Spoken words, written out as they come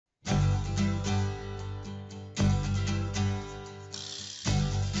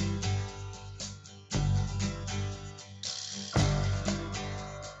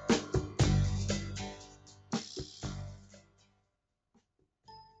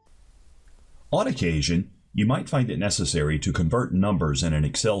On occasion, you might find it necessary to convert numbers in an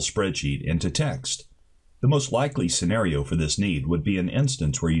Excel spreadsheet into text. The most likely scenario for this need would be an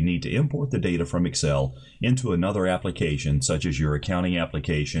instance where you need to import the data from Excel into another application, such as your accounting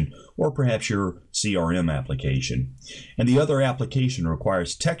application or perhaps your CRM application. And the other application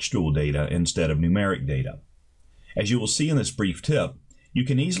requires textual data instead of numeric data. As you will see in this brief tip, you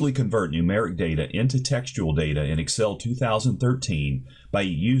can easily convert numeric data into textual data in Excel 2013 by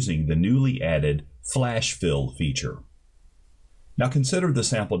using the newly added Flash Fill feature. Now consider the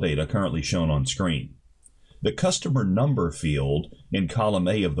sample data currently shown on screen. The customer number field in column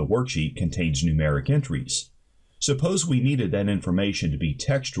A of the worksheet contains numeric entries. Suppose we needed that information to be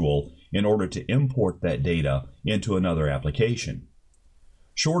textual in order to import that data into another application.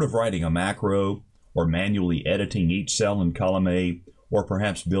 Short of writing a macro or manually editing each cell in column A, or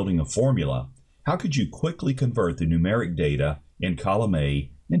perhaps building a formula, how could you quickly convert the numeric data in column A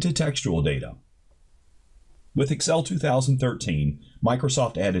into textual data? With Excel 2013,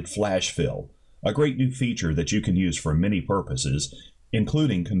 Microsoft added Flash Fill, a great new feature that you can use for many purposes,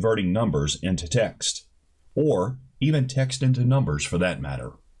 including converting numbers into text, or even text into numbers for that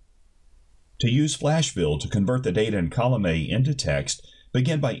matter. To use Flash Fill to convert the data in column A into text,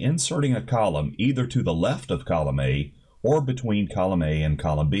 begin by inserting a column either to the left of column A or between column A and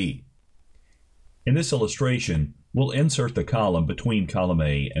column B. In this illustration, we'll insert the column between column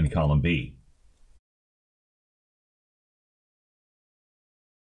A and column B.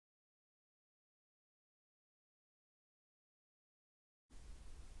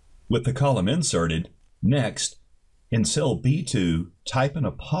 With the column inserted, next, in cell B2, type an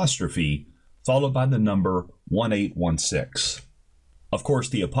apostrophe followed by the number 1816. Of course,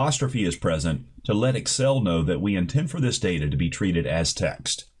 the apostrophe is present to let Excel know that we intend for this data to be treated as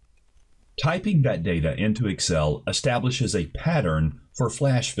text. Typing that data into Excel establishes a pattern for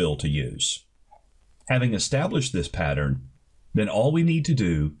Flash Fill to use. Having established this pattern, then all we need to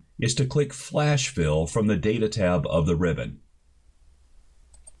do is to click Flash Fill from the Data tab of the ribbon.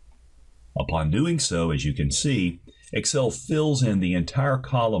 Upon doing so, as you can see, Excel fills in the entire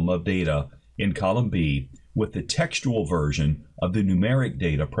column of data in column B with the textual version of the numeric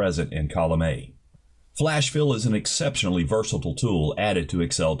data present in column A. Flash Fill is an exceptionally versatile tool added to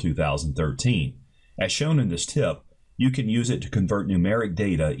Excel 2013. As shown in this tip, you can use it to convert numeric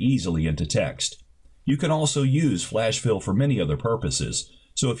data easily into text. You can also use Flash Fill for many other purposes,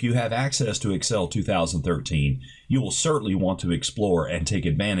 so if you have access to Excel 2013, you will certainly want to explore and take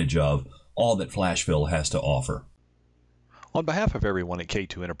advantage of all that Flash Fill has to offer. On behalf of everyone at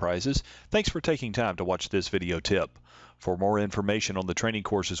K2 Enterprises, thanks for taking time to watch this video tip. For more information on the training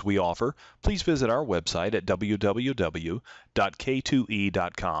courses we offer, please visit our website at www.k2e.com.